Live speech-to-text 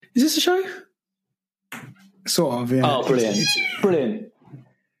Is this a show? Sort of, yeah. Oh, brilliant. Brilliant.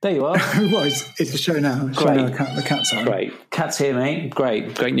 There you are. Well, it's a show now. It's Great. a show now, the cat's on. Great. Cat's here, mate.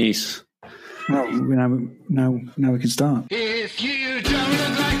 Great news. Well, now we can start. If you don't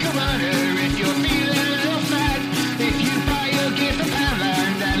look like a runner, if you're feeling a little fat, if you buy your gear from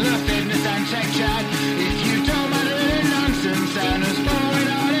Poundland and love fitness and tech chat, if you don't mind a little nonsense and us going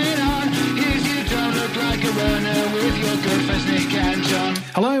on and on, here's You Don't Look Like a Runner with your good friends Nick and John.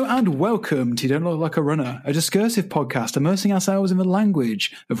 Hello and welcome to You Don't Look Like a Runner, a discursive podcast immersing ourselves in the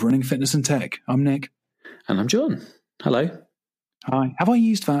language of running, fitness and tech. I'm Nick. And I'm John. Hello. Hi. Have I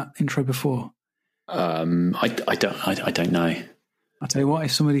used that intro before? I don't know. I'll tell you what,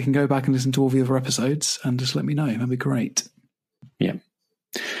 if somebody can go back and listen to all the other episodes and just let me know, that'd be great. Yeah.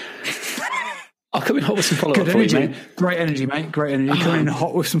 I'll come in hot with some follow-up Good for energy. you, mate. Great energy, mate. Great energy. Come in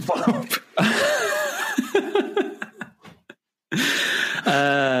hot with some follow-up.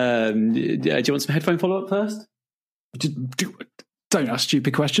 Do you want some headphone follow-up first? Don't ask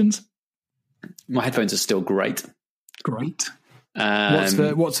stupid questions. My headphones are still great. Great. What's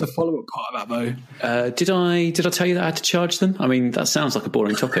the follow-up part of that, though? Did I tell you that I had to charge them? I mean, that sounds like a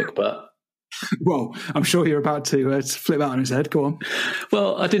boring topic, but... Well, I'm sure you're about to flip that on his head. Go on.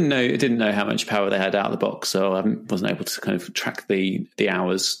 Well, I didn't know how much power they had out of the box, so I wasn't able to kind of track the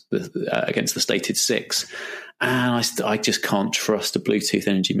hours against the stated 6. And I just can't trust a Bluetooth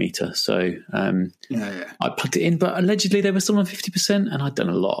energy meter. So I plugged it in, but allegedly they were still on 50%, and I'd done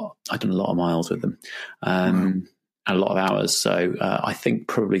a lot of miles with them, and a lot of hours. So I think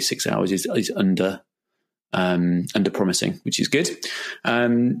probably 6 hours is under promising, which is good.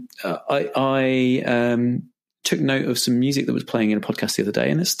 I took note of some music that was playing in a podcast the other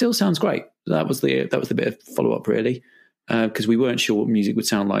day, and it still sounds great. That was the bit of follow up, really, because we weren't sure what music would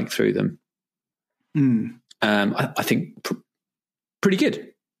sound like through them. I think pretty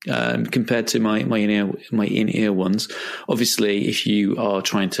good compared to my in-ear ones. Obviously, if you are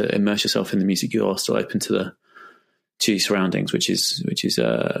trying to immerse yourself in the music, you are still open to your surroundings, which is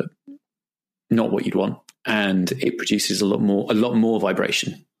not what you'd want, and it produces a lot more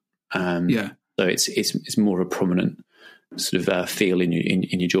vibration. So it's more of a prominent sort of feel in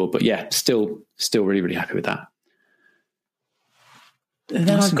your jaw. But yeah, still really, really happy with that. And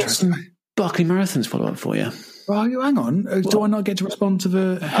then I've got some Barkley Marathons follow up for you. Well, hang on. Do I not get to respond to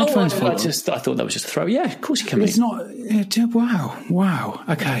the headphones follow up? I thought that was just a throw. Yeah, of course you can. It's not. Wow.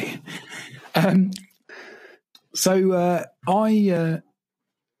 Okay. So a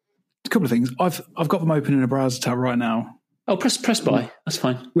couple of things. I've got them open in a browser tab right now. Oh, press buy. That's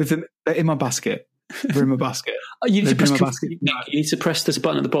fine. With them in my basket. They're in my basket. You need to press this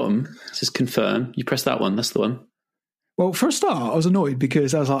button at the bottom. It says confirm. You press that one. That's the one. Well, for a start, I was annoyed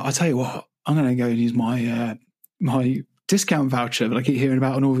because I was like, I tell you what, I'm going to go and use my my discount voucher that I keep hearing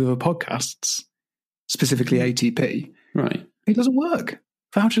about on all the other podcasts, specifically ATP. Right. It doesn't work.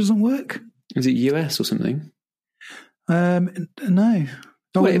 Voucher doesn't work. Is it US or something? No.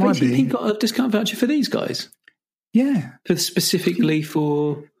 Oh, wait, it might be. He got a discount voucher for these guys? Yeah. Specifically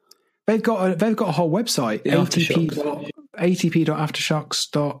for... They've got a whole website,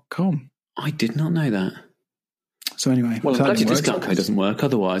 atp.aftershocks.com. I did not know that. So anyway, well, I'm glad your discount code doesn't work.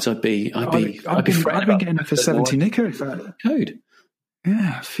 Otherwise, I'd be I've been getting it for 70 knicker for that code.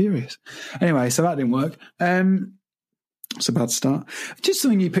 Yeah, furious. Anyway, so that didn't work. It's a bad start. Just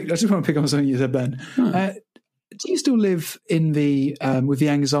something you picked. I just want to pick on something you said, Ben. Do you still live in the with the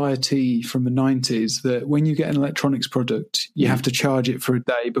anxiety from the 90s that when you get an electronics product, you have to charge it for a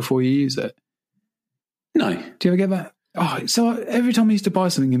day before you use it? No. Do you ever get that? Oh, so every time I used to buy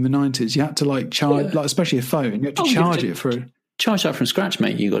something in the 90s, you had to charge, especially a phone, you had to charge it for charge that from scratch,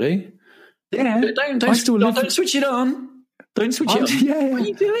 mate. You got to. Yeah. Don't switch it on. Don't switch it on. Yeah. What are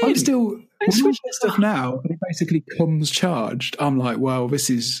you doing? I'm still switching stuff now. It basically comes charged. I'm like, well,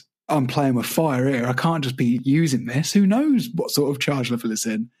 I'm playing with fire here. I can't just be using this. Who knows what sort of charge level it's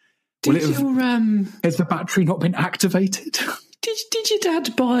in? Has the battery not been activated? Did your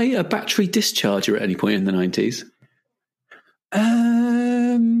dad buy a battery discharger at any point in the 90s?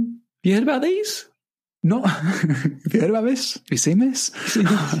 You heard about these? Not. Have you heard about this? Have you seen this?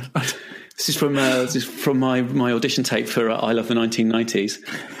 This is from my audition tape for I Love the 1990s.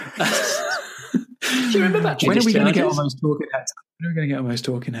 Do you remember battery dischargers? When are we going to get on those talking heads? When are we going to get on those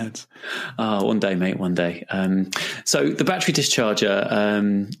talking heads? One day, mate. One day. So the battery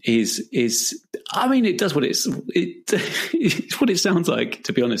discharger is. I mean, it does it's what it sounds like.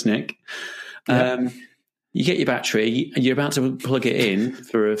 To be honest, Nick. Yeah. You get your battery and you're about to plug it in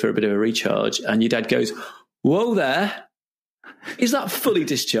for a bit of a recharge, and your dad goes, "Whoa there, is that fully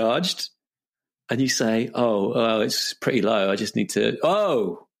discharged?" And you say, "Oh, it's pretty low. I just need to."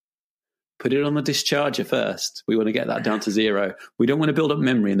 Oh, put it on the discharger first. We want to get that down to 0. We don't want to build up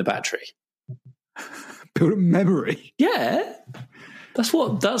memory in the battery. Build up memory? Yeah. That's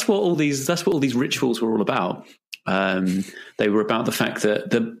what all these rituals were all about. They were about the fact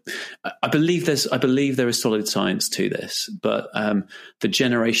that I believe there is solid science to this, but the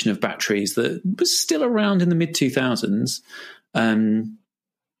generation of batteries that was still around in the mid 2000s,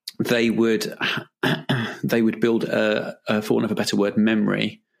 they would build for want of a better word,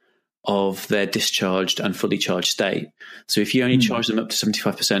 memory of their discharged and fully charged state. So if you only charge them up to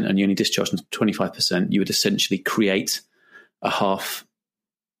 75% and you only discharge them to 25%, you would essentially create a half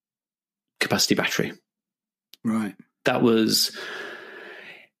capacity battery. Right. That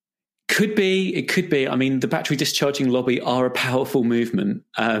could be. I mean, the battery discharging lobby are a powerful movement.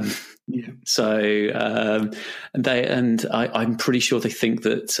 So I'm pretty sure they think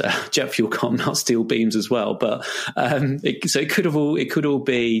that jet fuel can't melt steel beams as well. But it could all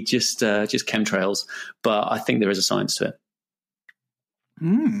be just chemtrails. But I think there is a science to it.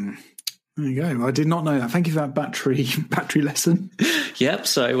 There you go. I did not know that. Thank you for that battery lesson. Yep.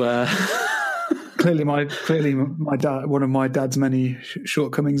 So. Clearly, my dad. One of my dad's many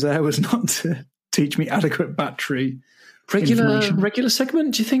shortcomings there was not to teach me adequate battery information. Regular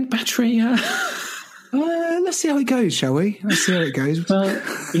segment. Do you think battery? Let's see how it goes, shall we? Let's see how it goes. Well,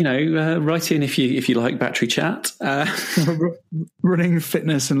 write in if you like battery chat. Running,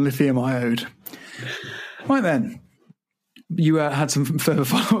 fitness, and lithium iode. Right then. You had some further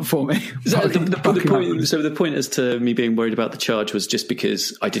follow-up for me. So the point as to me being worried about the charge was just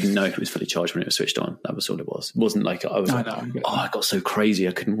because I didn't know if it was fully charged when it was switched on. That was all it was. It wasn't like I was I got so crazy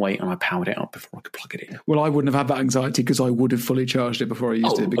I couldn't wait and I powered it up before I could plug it in. Well, I wouldn't have had that anxiety because I would have fully charged it before I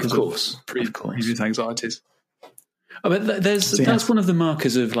used it because of previous anxieties. But that's one of the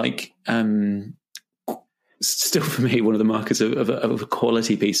markers of like... still for me, one of the markers of a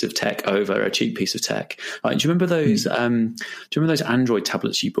quality piece of tech over a cheap piece of tech. Like, do you remember those? Do you remember those Android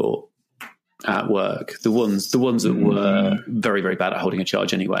tablets you bought at work? The ones that were very, very bad at holding a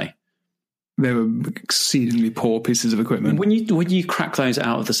charge anyway. They were exceedingly poor pieces of equipment. When you crack those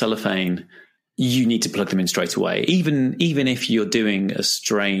out of the cellophane, you need to plug them in straight away. Even if you're doing a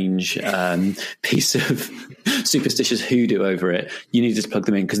strange piece of superstitious hoodoo over it, you needed to plug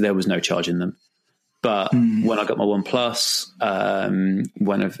them in because there was no charge in them. But when I got my OnePlus,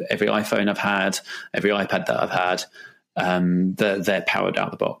 one of every iPhone I've had, every iPad that I've had, they're powered out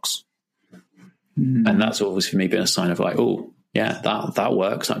of the box. And that's always for me been a sign of like, oh, yeah, that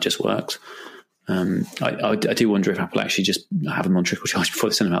works. That just works. I do wonder if Apple actually just have them on trickle charge before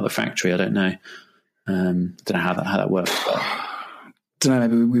they send them out of the factory. I don't know. Don't know how that works. But. Don't know.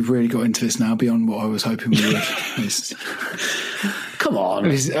 Maybe we've really got into this now beyond what I was hoping we would. Come on.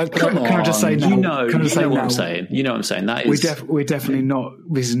 Can I just say now? You know what I'm saying. You know what I'm saying. That is... We're definitely not...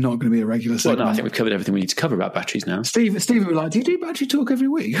 This is not going to be a regular segment. Well, no, I think we've covered everything we need to cover about batteries now. Steve would like, do you do battery talk every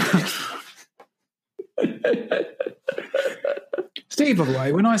week? Steve, by the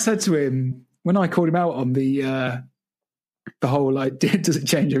way, when I said to him, when I called him out on the whole, like, does it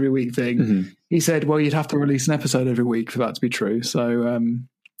change every week thing, he said, well, you'd have to release an episode every week for that to be true. So,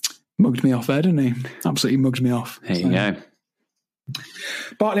 mugged me off there, didn't he? Absolutely mugged me off. There you go.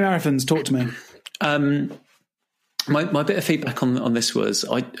 Bartley Marathons, talk to me. My bit of feedback on this was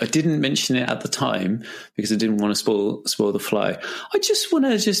I didn't mention it at the time because I didn't want to spoil the flow. I just want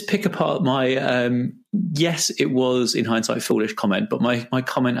to pick apart my yes, it was in hindsight foolish comment, but my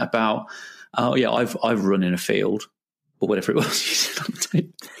comment about I've run in a field or whatever it was.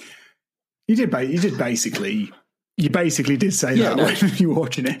 You basically did say that when you were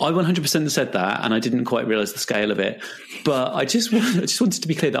watching it. I 100% said that, and I didn't quite realise the scale of it. But I just wanted to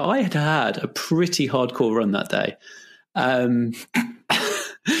be clear that I had a pretty hardcore run that day. I'd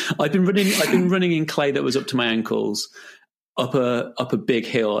been running in clay that was up to my ankles, up a big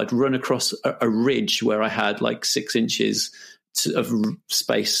hill. I'd run across a ridge where I had like 6 inches of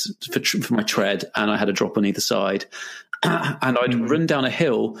space for my tread, and I had a drop on either side. And I'd run down a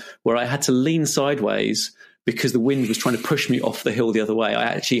hill where I had to lean sideways because the wind was trying to push me off the hill the other way. I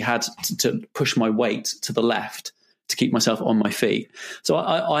actually had to push my weight to the left to keep myself on my feet. So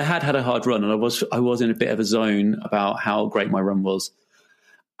I had a hard run, and I was in a bit of a zone about how great my run was.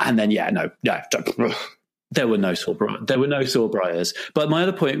 And then there were no sore briars. But my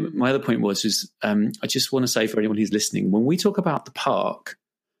other point was I just want to say for anyone who's listening, when we talk about the park,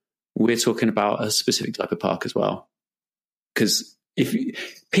 we're talking about a specific type of park as well. Because if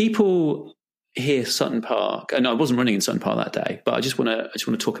people hear Sutton Park, and I wasn't running in Sutton Park that day, but I just want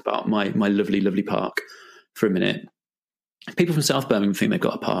to talk about my lovely, lovely park for a minute. People from South Birmingham think they've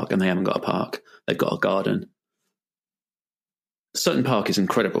got a park, and they haven't got a park. They've got a garden. Sutton Park is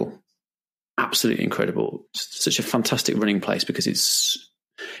incredible. absolutely incredible. Such a fantastic running place because it's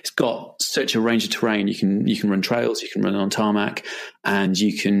got such a range of terrain. You can run trails, you can run on tarmac, and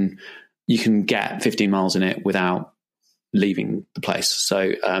you can get 15 miles in it without leaving the place.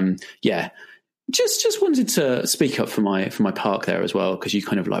 So just wanted to speak up for my park there as well, because you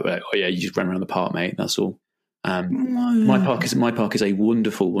kind of like, oh yeah, you just run around the park, mate. That's all. My park is a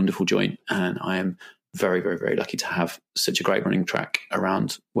wonderful, wonderful joint, and I am very, very, very lucky to have such a great running track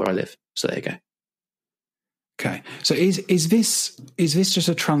around where I live. So there you go. Okay, so is this just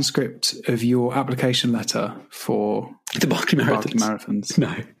a transcript of your application letter for the Barkley Marathons?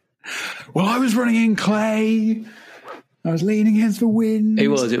 No. Well, I was running in clay. I was leaning against the wind. It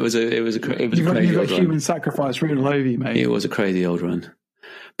was a crazy got old human run. sacrifice written all over you, mate. It was a crazy old run,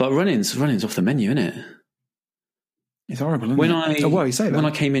 but running's off the menu, isn't it? It's horrible. You say that. When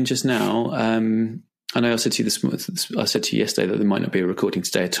I came in just now, I know I said to you yesterday that there might not be a recording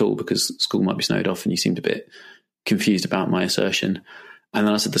today at all because school might be snowed off, and you seemed a bit confused about my assertion. And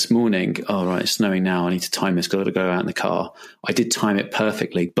then I said this morning, oh, right, it's snowing now. I need to time this because I've got to go out in the car. I did time it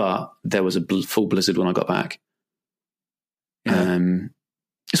perfectly, but there was a full blizzard when I got back. Yeah.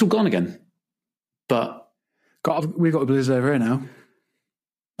 It's all gone again. But we've got a blizzard over here now.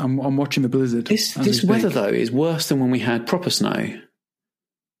 I'm watching the blizzard. This weather, though, is worse than when we had proper snow,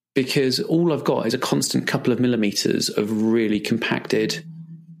 because all I've got is a constant couple of millimetres of really compacted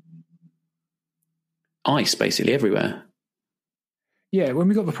ice basically everywhere. Yeah, when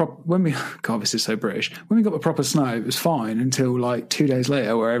we got God, this is so British. When we got the proper snow, it was fine until like 2 days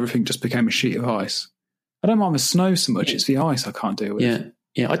later, where everything just became a sheet of ice. I don't mind the snow so much; it's the ice I can't deal with.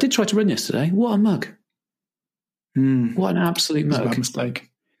 Yeah. I did try to run yesterday. What a mug! What an absolute mug! It was a bad mistake.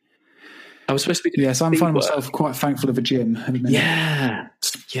 I was supposed to be. So I'm finding myself quite thankful of a gym at the minute. Yeah.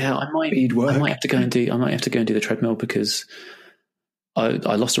 I might have to go and do the treadmill because I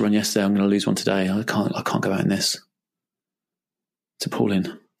lost a run yesterday. I'm going to lose one today. I can't go out in this. It's appalling.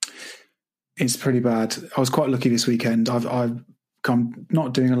 It's pretty bad. I was quite lucky this weekend. I'm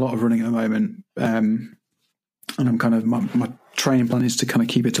not doing a lot of running at the moment, and I'm kind of my training plan is to kind of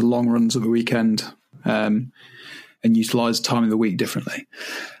keep it to long runs at the weekend, and utilise time of the week differently,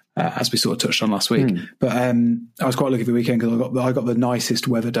 as we sort of touched on last week. But I was quite lucky the weekend because I got the nicest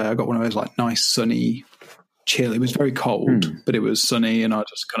weather day. I got one of those like nice sunny, chill. It was very cold, but it was sunny, and I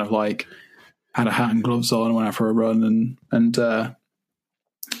just kind of like had a hat and gloves on and went out for a run and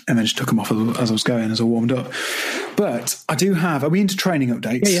then just took them off as I was going, as I warmed up. But I do have. Are we into training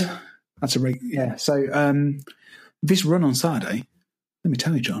updates? Yeah. That's So this run on Saturday, let me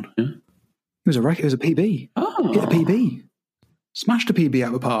tell you, John, it was a record. It was a PB. Oh, hit a PB. Smashed a PB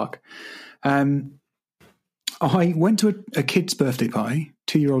out of the park. I went to a kid's birthday party,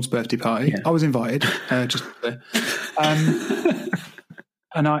 2-year-old's birthday party. Yeah. I was invited, just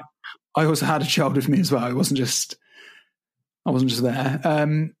and I also had a child with me as well. I wasn't just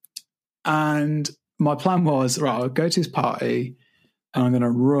there. And my plan was, right, I'll go to this party and I'm going to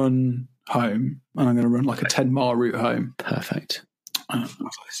run home, and I'm going to run like a 10-mile route home. Perfect. I was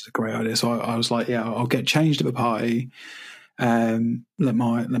like, this is a great idea. So I was like, yeah, I'll get changed at the party. Let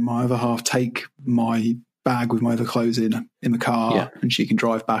my other half take my bag with my other clothes in the car, and she can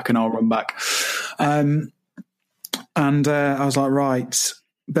drive back and I'll run back. And I was like, right,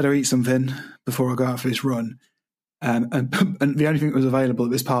 better eat something before I go out for this run. And the only thing that was available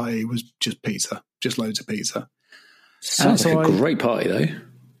at this party was just pizza, just loads of pizza. Sounds like a great party, though.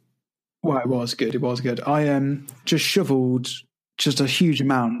 Well, it was good. It was good. I just shoveled just a huge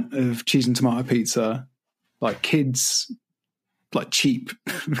amount of cheese and tomato pizza, like kids, like cheap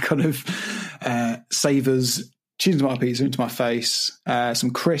kind of Savers cheese and tomato pizza into my face.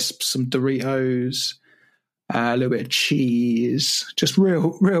 Some crisps, some Doritos, a little bit of cheese. Just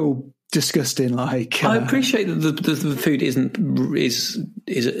real. Disgusting. Like I appreciate that the food is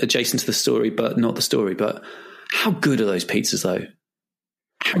adjacent to the story, but not the story. But how good are those pizzas, though?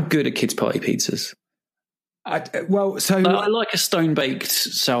 How good are kids' party pizzas? I like a stone baked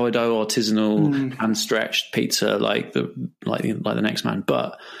sourdough artisanal hand stretched pizza, like the next man,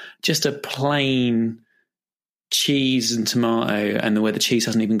 but just a plain cheese and tomato, and where the cheese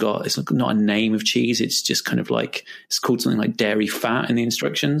hasn't even got, it's not a name of cheese, it's just kind of like, it's called something like dairy fat in the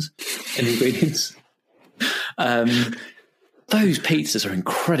instructions and ingredients. Those pizzas are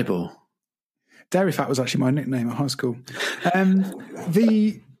incredible. Dairy fat was actually my nickname at high school.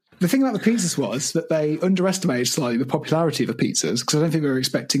 The thing about the pizzas was that they underestimated slightly the popularity of the pizzas, because I don't think they were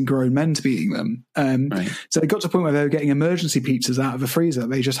expecting grown men to be eating them. Right. So they got to a point where they were getting emergency pizzas out of the freezer.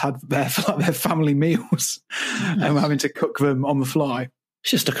 They just had their family meals and were having to cook them on the fly.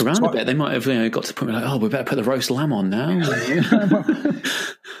 Should have stuck around a bit. They might have got to the point where we better put the roast lamb on now.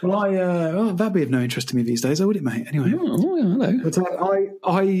 Well, that'd be of no interest to me these days, would it, mate? Anyway. Hello. But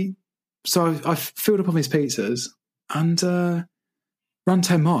I filled up on these pizzas and ran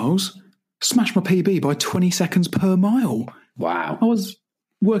 10 miles, smashed my PB by 20 seconds per mile. Wow. I was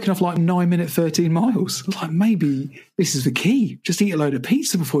working off like 9 minute 13 miles. I was like, maybe this is the key. Just eat a load of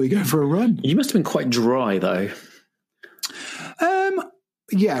pizza before you go for a run. You must have been quite dry, though.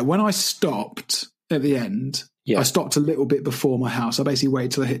 Yeah, when I stopped at the end, I stopped a little bit before my house. I basically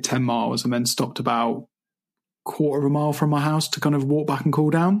waited till I hit 10 miles and then stopped about quarter of a mile from my house to kind of walk back and cool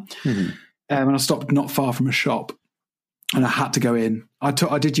down. Mm-hmm. And I stopped not far from a shop and I had to go in. I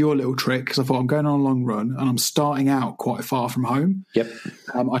did your little trick because I thought I'm going on a long run and I'm starting out quite far from home. Yep.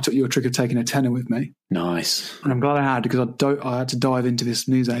 I took your trick of taking a tenner with me. Nice. And I'm glad I had because I had to dive into this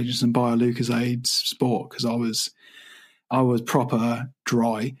newsagents and buy a Lucozade Sport because I was proper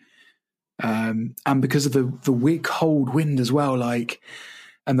dry. And because of the cold wind as well, and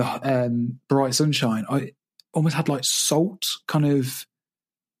the bright sunshine, I almost had like salt kind of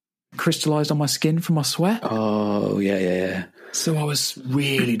crystallized on my skin from my sweat. Oh, yeah. So I was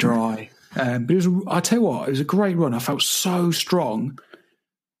really dry. But I tell you what, it was a great run. I felt so strong.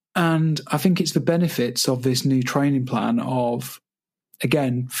 And I think it's the benefits of this new training plan of,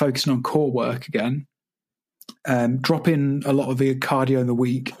 again, focusing on core work again, dropping a lot of the cardio in the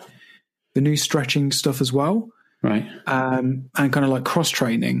week, the new stretching stuff as well. Right. And kind of like cross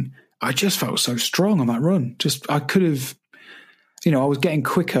training. I just felt so strong on that run. I could have, I was getting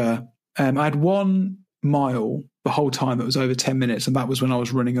quicker. I had 1 mile the whole time that was over 10 minutes. And that was when I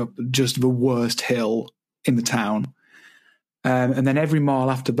was running up just the worst hill in the town. And then every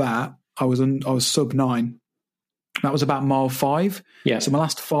mile after that, I was sub 9. That was about mile 5. Yeah. So my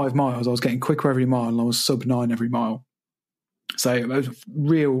last 5 miles, I was getting quicker every mile and I was sub 9 every mile. So it was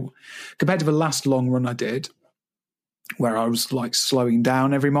real, compared to the last long run I did, where I was like slowing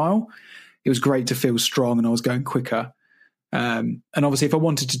down every mile, it was great to feel strong and I was going quicker. And obviously if I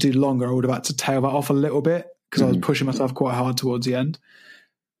wanted to do longer, I would have had to tail that off a little bit because I was pushing myself quite hard towards the end.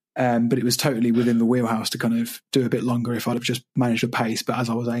 But it was totally within the wheelhouse to kind of do a bit longer if I'd have just managed a pace. But as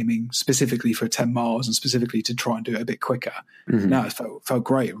I was aiming specifically for 10 miles and specifically to try and do it a bit quicker, now it felt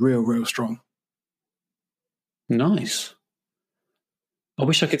great, real strong. Nice. I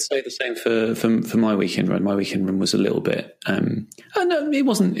wish I could say the same for my weekend run. My weekend run was a little bit. No, it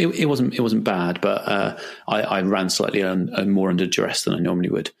wasn't bad, but I ran slightly more under duress than I normally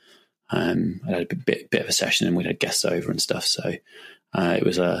would. I had a bit of a session, and we had guests over and stuff. So it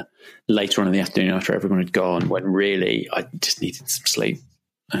was later on in the afternoon after everyone had gone, when really I just needed some sleep.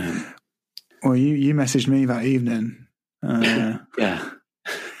 Well, you messaged me that evening, yeah,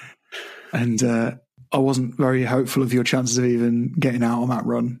 and. I wasn't very hopeful of your chances of even getting out on that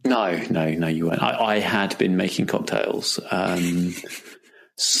run. No, you weren't. I had been making cocktails,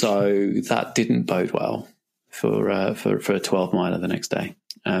 so that didn't bode well for a 12-miler the next day.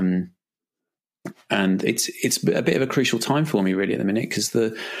 And it's a bit of a crucial time for me really at the minute because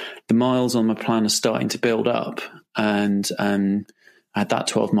the miles on my plan are starting to build up, and I had that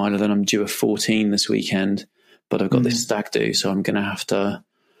 12-miler. Then I'm due a 14 this weekend, but I've got this stag do, so I'm going to have to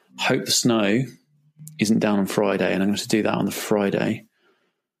hope the snow isn't down on Friday, and I'm going to do that on the Friday.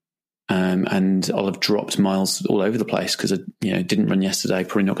 And I'll have dropped miles all over the place because I didn't run yesterday,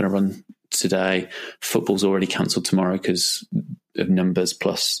 probably not going to run today. Football's already cancelled tomorrow because of numbers,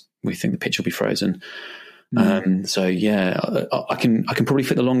 plus we think the pitch will be frozen. So yeah, I can probably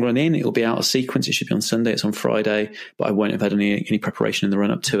fit the long run in. It'll be out of sequence. It should be on Sunday. It's on Friday, but I won't have had any preparation in the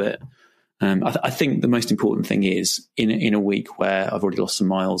run up to it. I think the most important thing is in a week where I've already lost some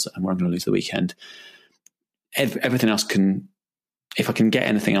miles and where I'm going to lose the weekend, everything else can, if I can get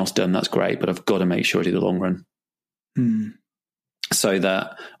anything else done, that's great, but I've got to make sure I do the long run. So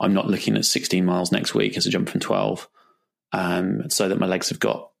that I'm not looking at 16 miles next week as a jump from 12, so that my legs have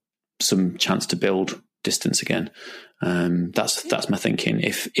got some chance to build distance again. That's my thinking.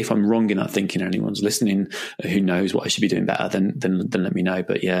 If I'm wrong in that thinking, anyone's listening who knows what I should be doing better, then let me know.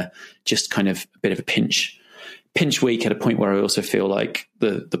 But yeah, just kind of a bit of a pinch week at a point where I also feel like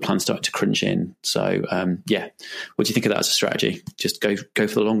the plan's starting to crunch in. So yeah, what do you think of that as a strategy? Just go for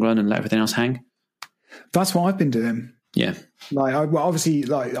the long run and let everything else hang? That's what I've been doing. Yeah, that's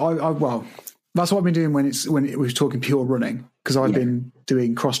what I've been doing when it was talking pure running, because I've been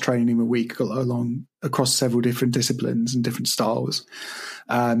doing cross training a week across several different disciplines and different styles.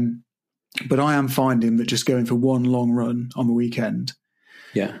 But I am finding that just going for one long run on the weekend,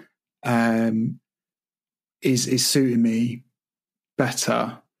 is suiting me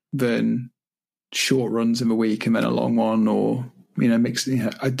better than short runs in the week and then a long one, or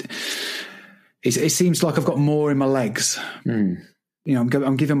It seems like I've got more in my legs. I'm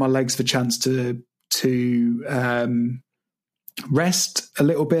giving my legs the chance to rest a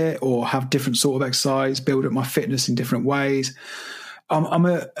little bit or have different sort of exercise, build up my fitness in different ways. I'm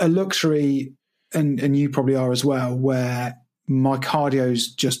a luxury, and you probably are as well, where my cardio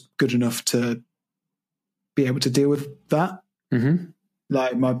is just good enough to be able to deal with that. Mm-hmm.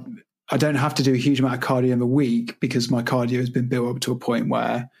 Like I don't have to do a huge amount of cardio in the week because my cardio has been built up to a point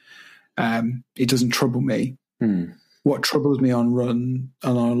where it doesn't trouble me. What troubles me on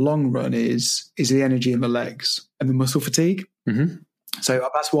a long run is the energy in the legs and the muscle fatigue. Mm-hmm. So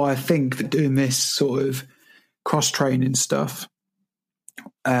that's why I think that doing this sort of cross training stuff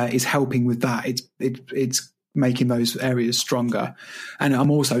is helping with that. It's making those areas stronger, and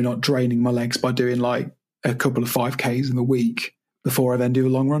I'm also not draining my legs by doing like a couple of 5Ks in the week before I then do a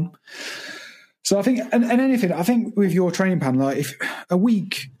long run. So I think, and anything, I think with your training plan, like if a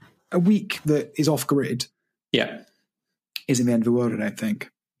week that is off grid, isn't the end of the world, I don't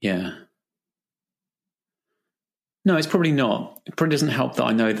think. Yeah. No, it's probably not. It probably doesn't help that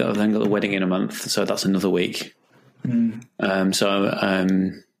I know that I've then got the wedding in a month, so that's another week. I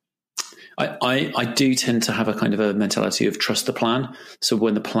do tend to have a kind of a mentality of trust the plan. So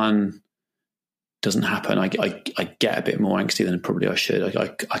when the plan doesn't happen, I get a bit more angsty than probably I should. I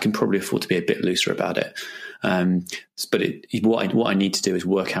can probably afford to be a bit looser about it. But what I need to do is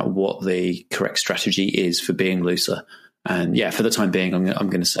work out what the correct strategy is for being looser. And yeah, for the time being, I'm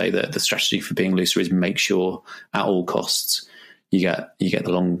going to say that the strategy for being looser is make sure at all costs you get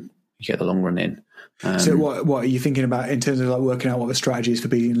the long run in. So what are you thinking about in terms of like working out what the strategy is for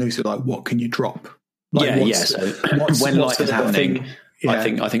being looser? Like what can you drop? Like So when life is happening, I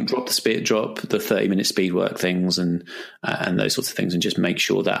think drop the 30-minute speed work things and those sorts of things, and just make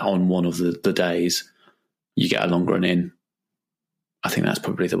sure that on one of the days you get a long run in. I think that's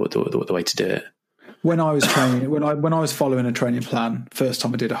probably the way to do it. When I was training, when I was following a training plan, first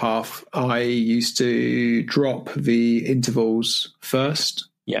time I did a half, I used to drop the intervals first,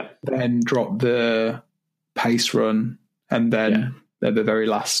 then drop the pace run, and then at the very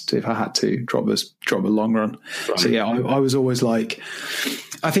last, if I had to, drop a long run. Right. So I was always like,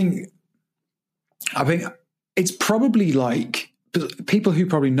 I think it's probably like, people who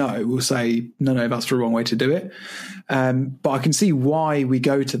probably know will say, no, that's the wrong way to do it. But I can see why we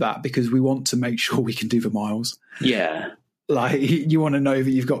go to that, because we want to make sure we can do the miles. Yeah. Like you want to know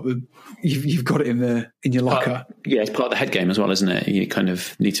that you've got it in your locker. It's part of the head game as well, isn't it? You kind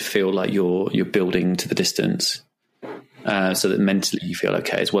of need to feel like you're building to the distance, so that mentally you feel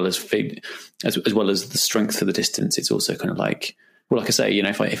okay, as well as the strength of the distance. It's also kind of like, well, like I say,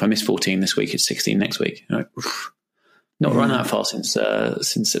 if I miss 14 this week, it's 16 next week. Not run that far since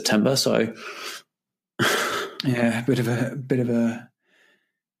September, so a bit of a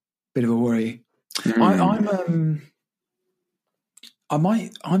worry.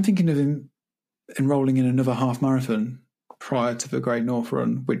 I'm thinking of enrolling in another half marathon prior to the Great North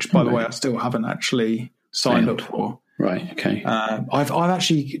Run, which, by the way, I still haven't actually signed up for. Right. Okay. I've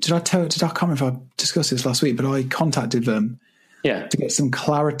actually I can't remember if I discussed this last week, but I contacted them to get some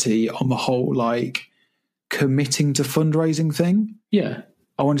clarity on the whole like committing to fundraising thing. Yeah.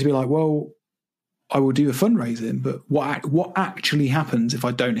 I wanted to be like, well, I will do a fundraising, but what actually happens if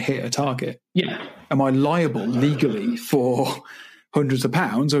I don't hit a target? Yeah. Am I liable legally for hundreds of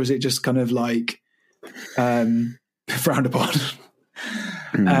pounds, or is it just kind of like frowned upon?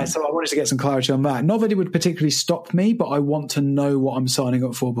 So I wanted to get some clarity on that. Not that it would particularly stop me, but I want to know what I'm signing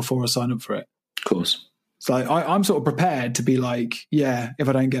up for before I sign up for it. Of course. So I'm sort of prepared to be like, if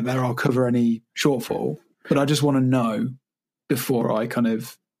I don't get there, I'll cover any shortfall. But I just want to know before I kind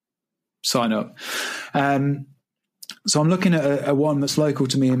of sign up. So I'm looking at a one that's local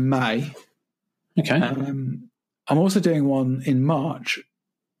to me in May. Okay. I'm also doing one in March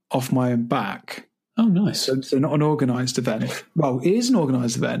off my own back. Oh, nice. So not an organised event. Well, it is an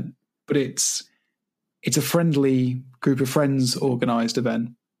organised event, but it's a friendly group of friends organised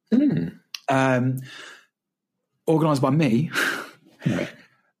event. Organised by me. Right.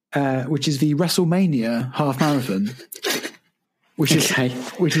 Which is the WrestleMania half marathon, which is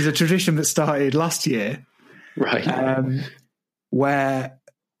a tradition that started last year, right? Where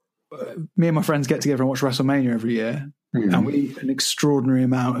me and my friends get together and watch WrestleMania every year, and we eat an extraordinary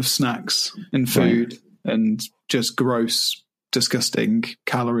amount of snacks and food and just gross, disgusting,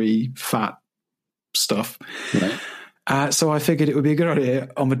 calorie, fat stuff. Right. So I figured it would be a good idea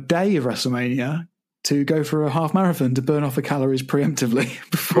on the day of WrestleMania to go for a half marathon to burn off the calories preemptively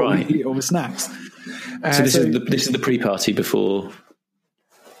before we eat all the snacks. So this is the pre-party before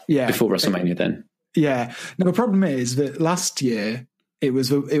WrestleMania then? Yeah. No, the problem is that last year it was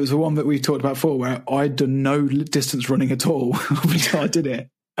the one that we talked about before, where I'd done no distance running at all until I did it,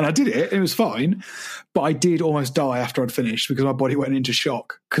 and I did it. It was fine, but I did almost die after I'd finished because my body went into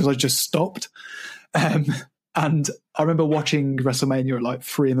shock because I just stopped. And I remember watching WrestleMania at like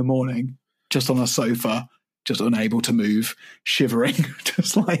 3 a.m, just on a sofa, just unable to move, shivering,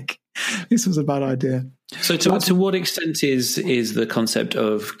 just like this was a bad idea. So to what extent is the concept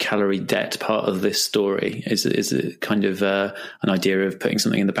of calorie debt part of this story? Is it kind of an idea of putting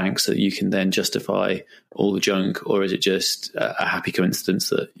something in the bank so that you can then justify all the junk, or is it just a happy coincidence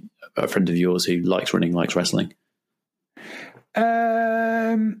that a friend of yours who likes running likes wrestling?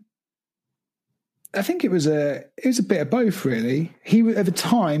 I think it was a bit of both, really. At the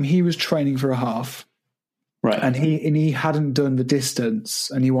time he was training for a half, right? And he hadn't done the distance,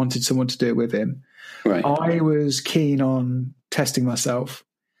 and he wanted someone to do it with him. Right. I was keen on testing myself,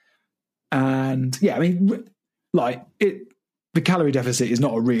 and yeah, I mean, like the calorie deficit is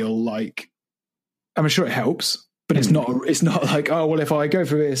not a real, like, I'm sure it helps, but it's not like, oh, well, if I go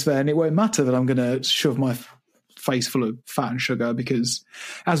through this, then it won't matter that I'm going to shove my face full of fat and sugar, because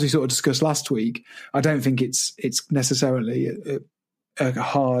as we sort of discussed last week, I don't think it's necessarily a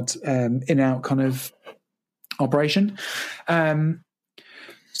hard in and out kind of operation.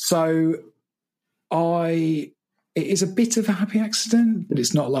 So it is a bit of a happy accident, but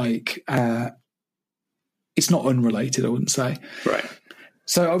it's not like it's not unrelated, I wouldn't say. Right.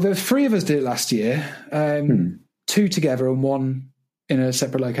 So the 3 of us did it last year, 2 together and 1 in a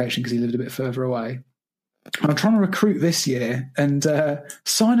separate location because he lived a bit further away. I'm trying to recruit this year, and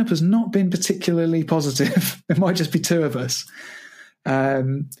sign up has not been particularly positive. It might just be 2 of us,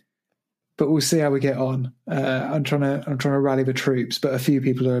 but we'll see how we get on. I'm trying to rally the troops, but a few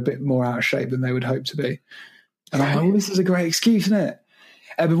people are a bit more out of shape than they would hope to be. And I'm like, well, this is a great excuse, isn't it?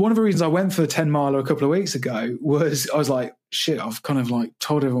 But one of the reasons I went for the 10 miler a couple of weeks ago was I was like, shit, I've kind of like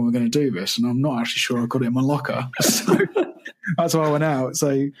told everyone we're going to do this, and I'm not actually sure I've got it in my locker. So that's why I went out.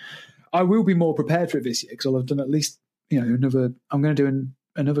 So I will be more prepared for it this year because I'll have done at least, I'm going to do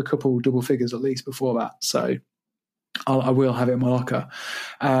another couple double figures at least before that. So I will have it in my locker.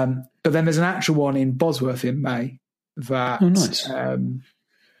 But then there's an actual one in Bosworth in May that nice.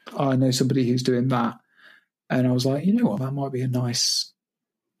 I know somebody who's doing that. And I was like, you know what, that might be a nice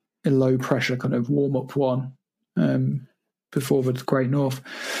low pressure kind of warm up one before the Great North.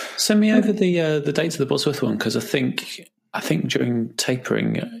 Send me over the dates of the Bosworth one, because I think during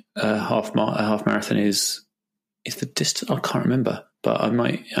tapering a half marathon is the distance. I can't remember, but I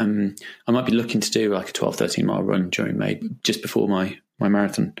might be looking to do like a 12-13 mile run during May, just before my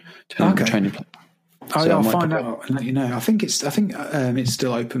marathon, depending on the training plan. So I'll find out and let you know. I think it's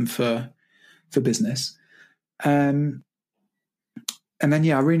still open for business. And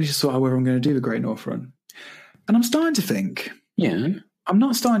then I really just thought whether I'm going to do the Great North Run, and I'm starting to think. Yeah, I'm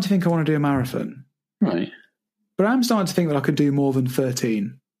not starting to think I want to do a marathon, right? But I'm starting to think that I could do more than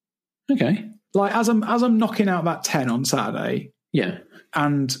 13. Okay. Like as I'm knocking out that 10 on Saturday, yeah,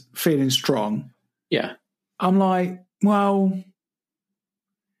 and feeling strong, yeah, I'm like, well,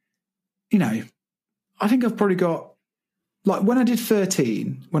 I think I've probably got, like when I did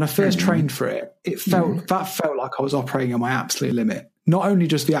 13, when I first trained for it, that felt like I was operating on my absolute limit. Not only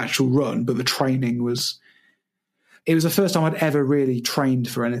just the actual run, but the training it was the first time I'd ever really trained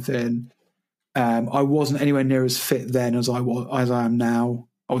for anything. I wasn't anywhere near as fit then as I am now.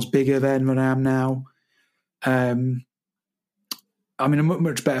 I was bigger then than I am now. I'm in a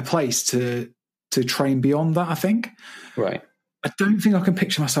much better place to train beyond that, I think. Right. I don't think I can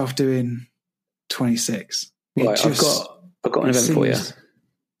picture myself doing 26. Right. I've got an event for you.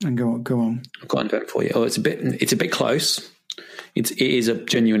 And go on. I've got an event for you. Oh, it's a bit close. It is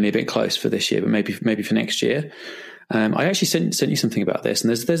genuinely a bit close for this year, but maybe for next year. I actually sent you something about this, and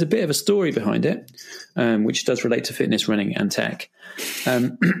there's a bit of a story behind it, which does relate to fitness, running, and tech.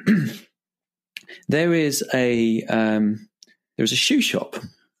 There is a shoe shop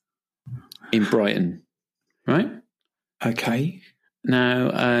in Brighton, right? Okay.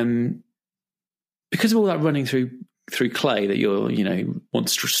 Now, because of all that running through clay that you're,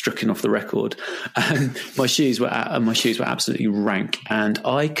 once stricken off the record, my shoes were absolutely rank, and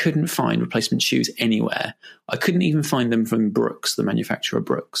I couldn't find replacement shoes anywhere. I couldn't even find them from Brooks, the manufacturer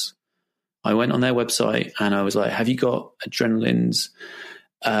Brooks. I went on their website and I was like, "Have you got Adrenaline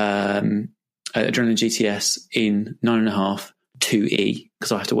GTS in 9.5 2E?"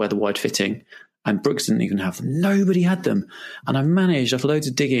 Because I have to wear the wide fitting. And Brooks didn't even have them. Nobody had them. And I managed, after loads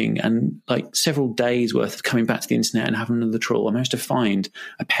of digging and like several days worth of coming back to the internet and having another trawl, I managed to find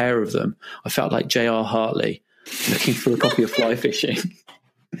a pair of them. I felt like J.R. Hartley looking for a copy of Fly Fishing.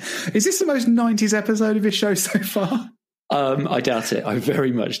 Is this the most 90s episode of your show so far? I doubt it. I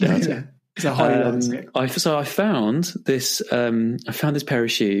very much doubt it. It's a highlight. I found this. I found this pair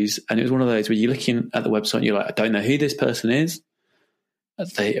of shoes, and it was one of those where you're looking at the website and you're like, I don't know who this person is.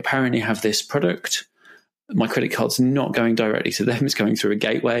 They apparently have this product. My credit card's not going directly to them; it's going through a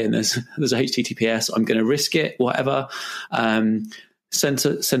gateway, and there's a HTTPS. I'm going to risk it, whatever. Sent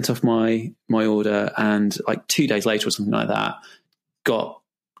off my order, and like 2 days later or something like that,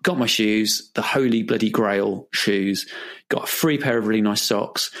 got my shoes, the holy bloody grail shoes, got a free pair of really nice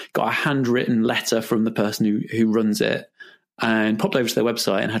socks, got a handwritten letter from the person who runs it, and popped over to their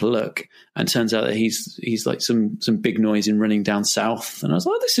website and had a look. And it turns out that he's like some big noise in running down south. And I was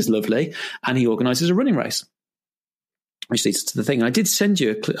like, oh, this is lovely. And he organises a running race, which leads to the thing. I did send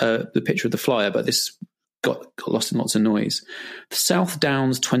you the picture of the flyer, but this got lost in lots of noise. The South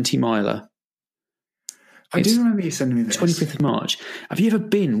Downs 20 miler. I do remember you sending me this. 25th of March. Have you ever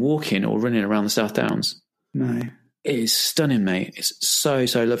been walking or running around the South Downs? No. It is stunning, mate. It's so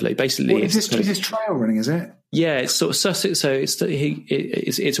is basically... Is this trail running, is it? Yeah, it's sort of Sussex. So it's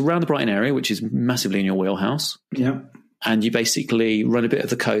around the Brighton area, which is massively in your wheelhouse. Yeah. And you basically run a bit of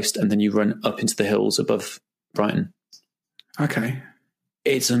the coast and then you run up into the hills above Brighton. Okay.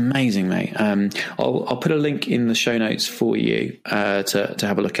 It's amazing, mate. I'll put a link in the show notes for you to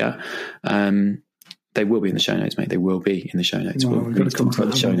have a look at. They will be in the show notes, mate. They will be in the show notes. Well, we'll come to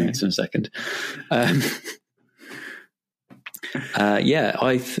the show notes in a second.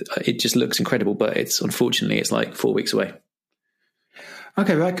 It just looks incredible, but unfortunately it's like 4 weeks away.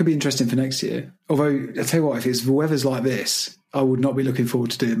 Okay, well, that could be interesting for next year. Although, I'll tell you what, if the weather's like this, I would not be looking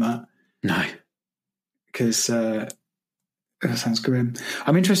forward to doing that. No. Because that sounds grim.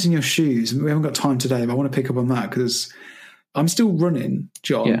 I'm interested in your shoes. We haven't got time today, but I want to pick up on that because I'm still running,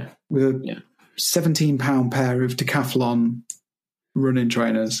 John, with a £17 pair of Decathlon running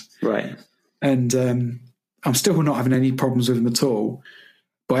trainers. Right. And I'm still not having any problems with them at all.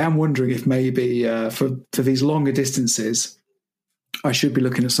 But I am wondering if maybe for these longer distances, I should be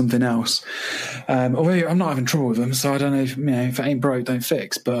looking at something else. Although I'm not having trouble with them, so I don't know if it ain't broke, don't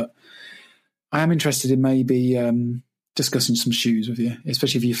fix. But I am interested in maybe discussing some shoes with you,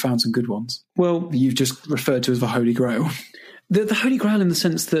 especially if you found some good ones. Well, you've just referred to as the Holy Grail. The Holy Grail in the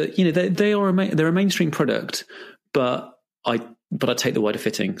sense that they're a mainstream product, but I take the wider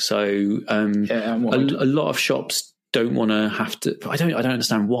fitting. So a lot of shops don't want to have to. I don't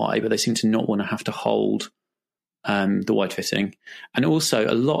understand why, but they seem to not want to have to hold the wide fitting, and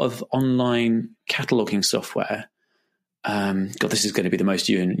also a lot of online cataloging software. God, this is going to be the most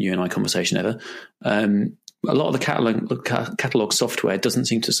you and I conversation ever. A lot of the catalog software doesn't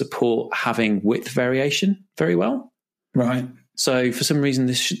seem to support having width variation very well. Right. So for some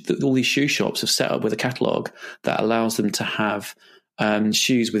reason, all these shoe shops have set up with a catalog that allows them to have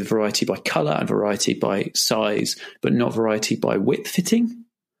shoes with variety by colour and variety by size, but not variety by width fitting.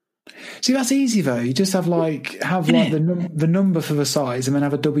 See, that's easy though. You just have the number for the size and then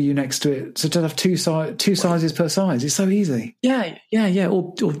have a W next to it. So to have two sizes per size, it's so easy. Yeah.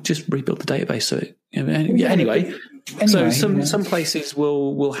 Or just rebuild the database. So anyway, so some places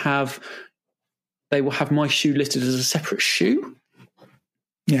will have my shoe listed as a separate shoe.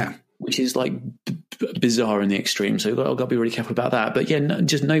 Yeah, which is like bizarre in the extreme. So I've got to be really careful about that. But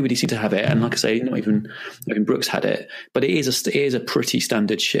just nobody seemed to have it. And like I say, not even Brooks had it. But it is a pretty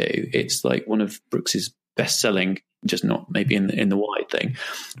standard shoe. It's like one of Brooks's best selling, just not maybe in the wide thing.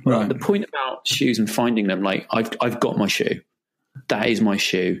 Right. The point about shoes and finding them, like I've got my shoe. That is my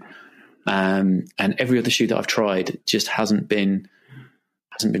shoe. And every other shoe that I've tried just hasn't been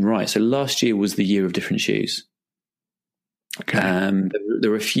right. So last year was the year of different shoes. Okay.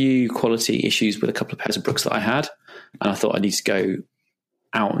 There were a few quality issues with a couple of pairs of Brooks that I had, and I thought I need to go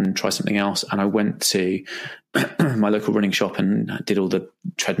out and try something else. And I went to my local running shop and did all the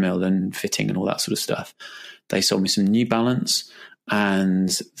treadmill and fitting and all that sort of stuff. They sold me some New Balance, and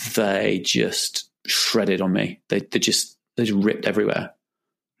they just shredded on me. They just ripped everywhere.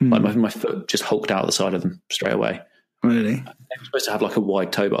 Like my foot just hulked out the side of them straight away. Really? They were supposed to have like a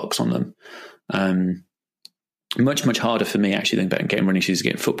wide toe box on them. Much harder for me actually than getting running shoes to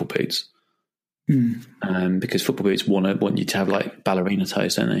get football boots. Because football boots want you to have like ballerina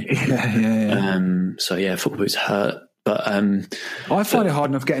toes, don't they? Yeah. Football boots hurt. But I find it hard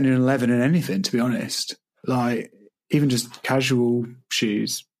enough getting an 11 in anything, to be honest. Like even just casual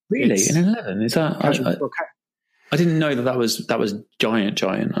shoes. Really, in 11 is that? I didn't know that was giant.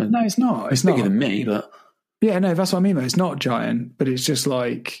 No, it's not. It's bigger not. than me, but yeah, no, that's what I mean. Though. It's not giant, but it's just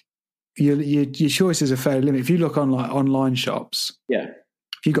like your choices are fairly limited. If you look on like online shops, yeah,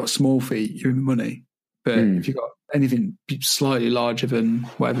 if you got small feet, you're in the money. But if you've got anything slightly larger than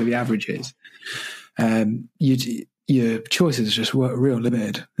whatever the average is, your choices just were real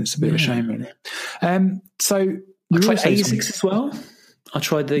limited. It's a bit of a shame, really. So I tried ASICs as well. I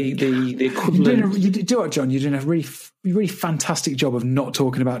tried the equivalent. You do what, John? You're doing a really fantastic job of not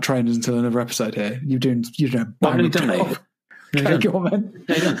talking about trainers until another episode here. You're doing a I've only done it. Okay, go on,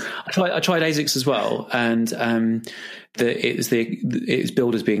 man. I tried ASICs as well, and it's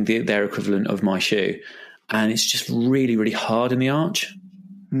billed as being their equivalent of my shoe, and it's just really, really hard in the arch.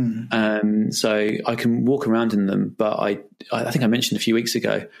 So I can walk around in them, but I think I mentioned a few weeks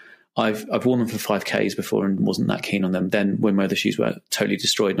ago, I've worn them for 5Ks before and wasn't that keen on them. Then when my other shoes were totally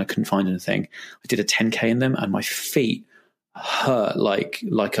destroyed and I couldn't find anything, I did a 10K in them, and my feet hurt like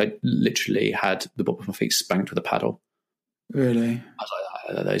I literally had the bottom of my feet spanked with a paddle. Really? I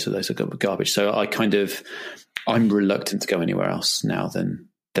was like, those are garbage. So I'm reluctant to go anywhere else now than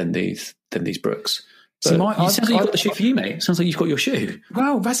these Brooks. So it sounds like you've got the shoe for you, mate. It sounds like you've got your shoe.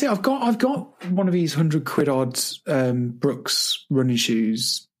 Well, that's it. I've got one of these 100 quid odd Brooks running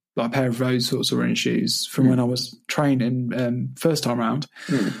shoes, like a pair of those sorts of running shoes from when I was training first time round,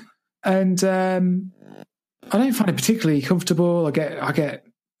 and I don't find it particularly comfortable. I get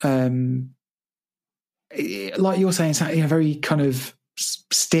like you're saying, very kind of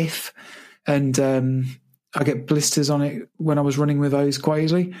stiff, and I get blisters on it when I was running with those quite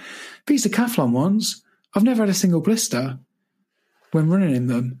easily. These Decathlon ones, I've never had a single blister when running in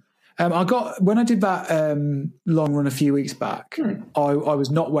them. When I did that long run a few weeks back, I was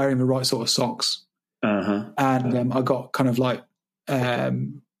not wearing the right sort of socks, and I got kind of like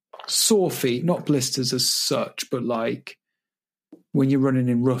sore feet, not blisters as such, but like when you're running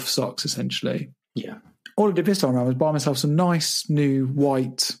in rough socks, essentially. Yeah. All I did this time around was buy myself some nice new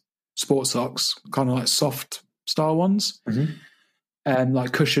white sports socks, kind of like soft style ones, and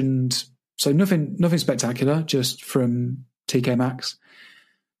like cushioned. So nothing spectacular, just from TK Maxx.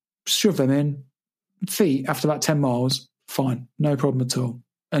 Shove them in. Feet after about 10 miles, fine, no problem at all.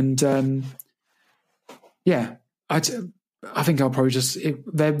 And yeah, I think I'll probably just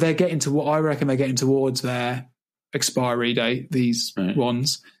they're getting to what I reckon they're getting towards their expiry date. These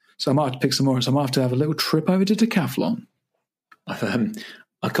ones. So I might have to pick some more. So I might have to have a little trip over to Decathlon.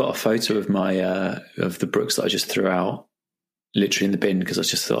 I've got a photo of my of the Brooks that I just threw out, literally in the bin, because I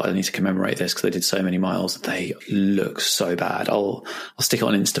just thought I need to commemorate this because they did so many miles. They look so bad. I'll stick it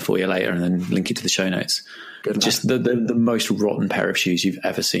on Insta for you later and then link it to the show notes. Just the most rotten pair of shoes you've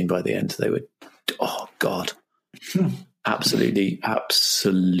ever seen by the end. They were, oh God, absolutely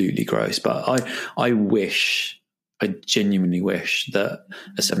gross. But I genuinely wish that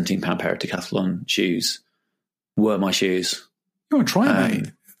a £17 pair of Decathlon shoes were my shoes. You want to try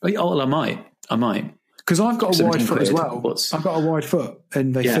it, mate? Oh, I might. Because I've got a wide foot as well. I've got a wide foot,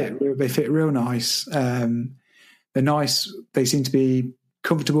 and they fit real nice. They're nice. They seem to be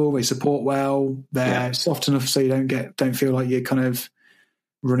comfortable. They support well. They're soft enough so you don't feel like you're kind of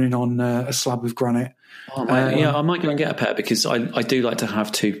running on a slab of granite. Oh, I might go and get a pair because I do like to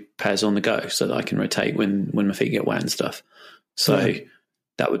have two pairs on the go so that I can rotate when my feet get wet and stuff. So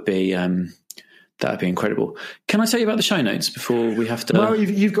that would be incredible. Can I tell you about the show notes before we have to? Well,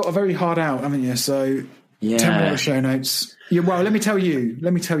 you've got a very hard out, haven't you? So tell me about the show notes. Well, let me tell you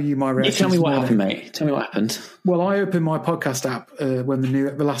my reaction. Tell me what happened, mate. Tell me what happened. Well, I opened my podcast app when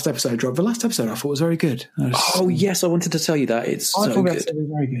the last episode dropped. The last episode I thought was very good. Yes, I wanted to tell you that. It's so good. It was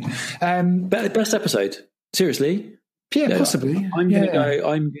very good. Best episode. Seriously? Yeah, possibly. I'm gonna go.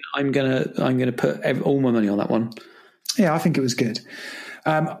 I'm gonna put all my money on that one. Yeah, I think it was good.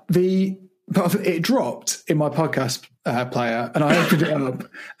 But it dropped in my podcast player, and I opened it up.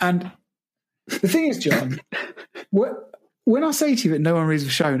 And the thing is, John, when I say to you that no one reads the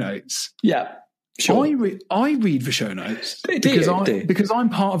show notes, sure. I read the show notes because I'm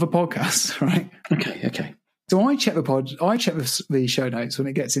part of a podcast, right? Okay. So I check the show notes when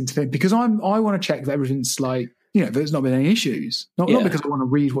it gets into things because I want to check that everything's like, there's not been any issues. Not because I want to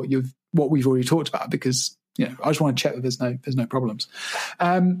read what we've already talked about, because I just want to check that there's no problems.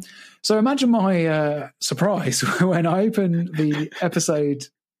 So imagine my surprise when I open the episode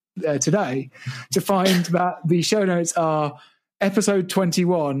today to find that the show notes are episode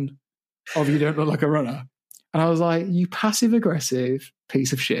 21 of You Don't Look Like a Runner. And I was like, you passive aggressive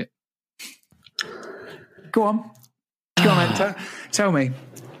piece of shit. Go on, mate. Tell me.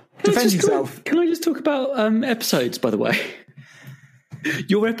 Defend yourself. Can I just talk about episodes, by the way?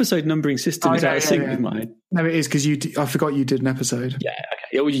 Your episode numbering system is out of sync with mine. No, it is because I forgot you did an episode. Yeah,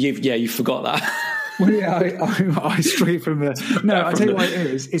 okay. You forgot that. Well, yeah, I straight from the. No, I tell you what it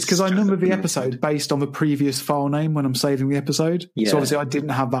is. It's because I number the episode based on the previous file name when I'm saving the episode. Yeah. So obviously I didn't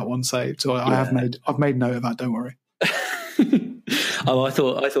have that one saved. So I've made note of that. Don't worry. Oh, I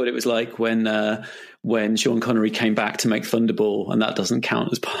thought it was like when Sean Connery came back to make Thunderball, and that doesn't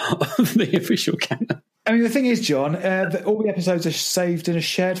count as part of the official canon. I mean, the thing is, John, all the episodes are saved in a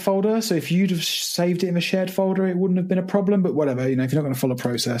shared folder. So if you'd have saved it in a shared folder, it wouldn't have been a problem. But whatever, if you're not going to follow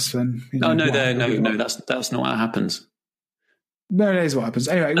process, then no, that's not what happens. No, that is what happens.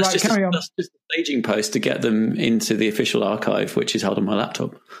 Anyway, carry on. That's just a staging post to get them into the official archive, which is held on my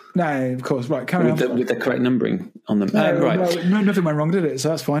laptop. No, of course, right. Carry on with the correct numbering on them. right. No, nothing went wrong, did it? So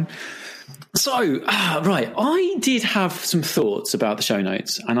that's fine. So, right, I did have some thoughts about the show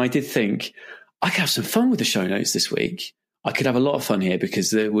notes, and I did think I could have some fun with the show notes this week. I could have a lot of fun here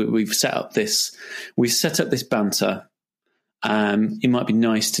because we've set up this banter. It might be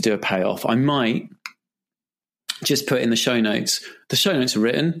nice to do a payoff. I might just put in the show notes. The show notes are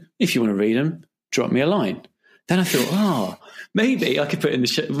written. If you want to read them, drop me a line. Then I thought, maybe I could put in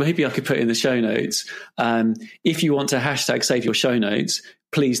the show notes. If you want to hashtag save your show notes,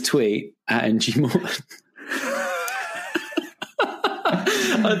 please tweet at NG Morton.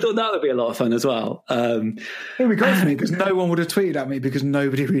 I thought that would be a lot of fun as well. It would be great for me because no one would have tweeted at me because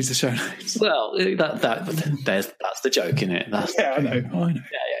nobody reads the show notes. Well, that's the joke, isn't it? I know.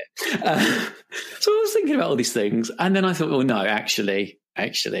 Yeah. So I was thinking about all these things, and then I thought, well, no, actually,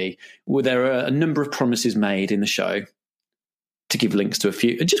 there are a number of promises made in the show to give links to a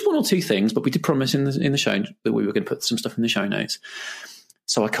few, just one or two things, but we did promise in the show that we were going to put some stuff in the show notes.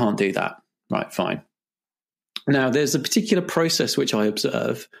 So I can't do that. Right, fine. Now, there's a particular process which I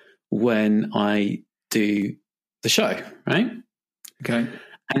observe when I do the show, right? Okay.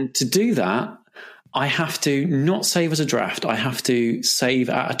 And to do that, I have to not save as a draft. I have to save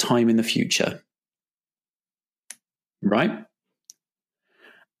at a time in the future. Right?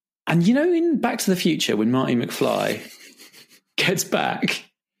 And in Back to the Future, when Marty McFly gets back,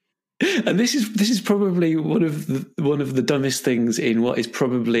 and this is probably one of the dumbest things in what is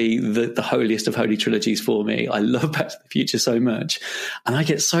probably the holiest of holy trilogies for me. I love Back to the Future so much, and I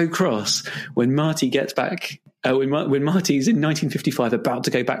get so cross when Marty gets back. When Marty's in 1955 about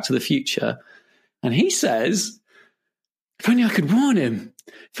to go back to the future, and he says, "If only I could warn him.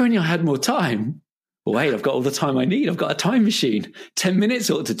 If only I had more time." Well, wait, I've got all the time I need. I've got a time machine. 10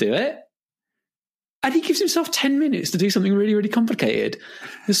 minutes ought to do it. And he gives himself 10 minutes to do something really, really complicated.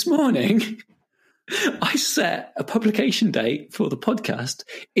 This morning, I set a publication date for the podcast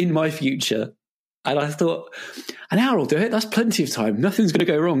in my future. And I thought, an hour will do it. That's plenty of time. Nothing's going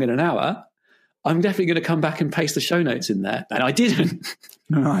to go wrong in an hour. I'm definitely going to come back and paste the show notes in there. And I didn't.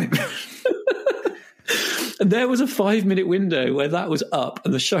 Right. And there was a 5-minute window where that was up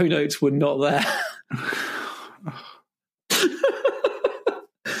and the show notes were not there.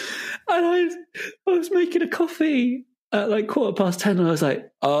 And I was making a coffee at like 10:15 and I was like,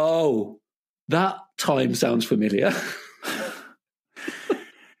 oh, that time sounds familiar.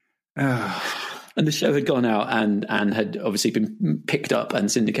 And the show had gone out and had obviously been picked up and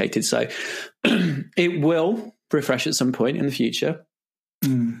syndicated. So it will refresh at some point in the future.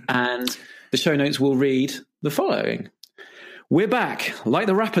 And the show notes will read the following. We're back, like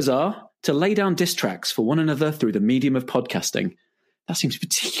the rappers are, to lay down diss tracks for one another through the medium of podcasting. That seems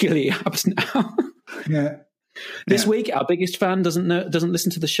particularly apt now. Yeah. This week, our biggest fan doesn't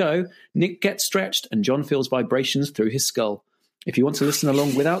listen to the show. Nick gets stretched and John feels vibrations through his skull. If you want to listen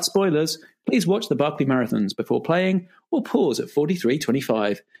along without spoilers, please watch the Barclay Marathons before playing or pause at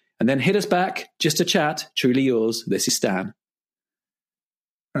 43:25 and then hit us back just to chat. Truly yours, this is Stan.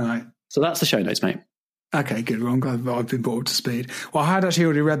 All right. So that's the show notes, mate. Okay, good. Well, I'm glad I've been brought up to speed. Well, I had actually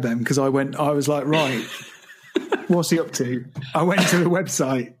already read them because I was like, right, what's he up to? I went to the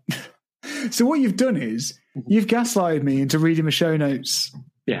website. So what you've done is you've gaslighted me into reading the show notes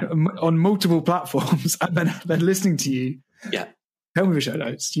on multiple platforms and then listening to you. Yeah. Tell me the show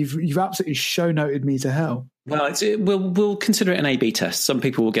notes. You've absolutely show noted me to hell. Well, we'll consider it an A/B test. Some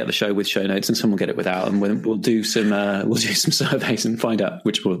people will get the show with show notes, and some will get it without. And we'll do some surveys and find out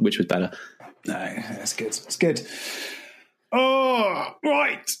which was better. No, that's good. That's good. Oh,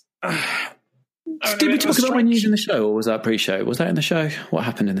 right. Did we talk about my news in the show, or was that pre-show? Was that in the show? What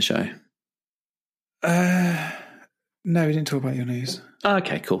happened in the show? No, we didn't talk about your news.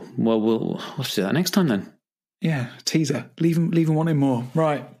 Okay, cool. Well, we'll have to do that next time then. Yeah, teaser. Leave them wanting more.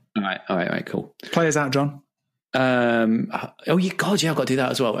 Right. All right, cool. Players out, John. I've got to do that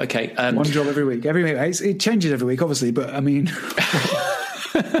as well. Okay. One job every week. It changes every week, obviously, but I mean...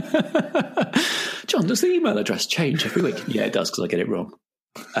 John, does the email address change every week? Yeah, it does because I get it wrong.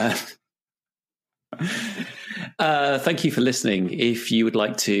 Thank you for listening. If you would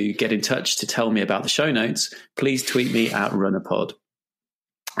like to get in touch to tell me about the show notes, please tweet me at RunnerPod.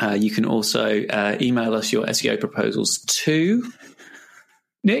 You can also email us your SEO proposals to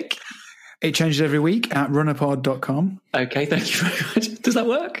Nick. It changes every week at runnerpod.com. Okay, thank you very much. Does that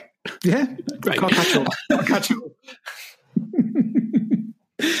work? Yeah. Great. Can't catch it all.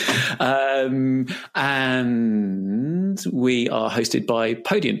 And we are hosted by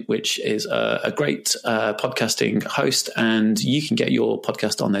Podiant, which is a great podcasting host, and you can get your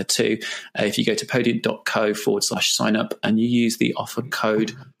podcast on there too. If you go to podiant.co/sign up and you use the offer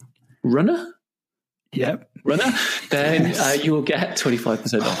code RUNNER, then you will get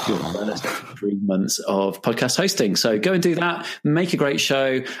 25% off your first 3 months of podcast hosting. So go and do that, make a great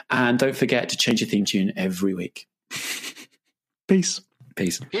show, and don't forget to change your theme tune every week. Peace.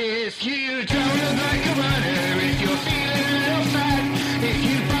 Peace. If you don't look like a runner, if you're feeling a little fat, if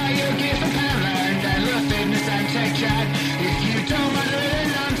you buy your gear from Poundland and love fitness and tech chat, if you don't mind a little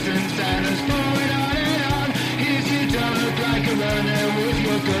nonsense and us going on and on, if you don't look like a runner with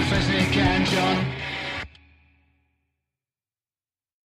your good friends Nick and John.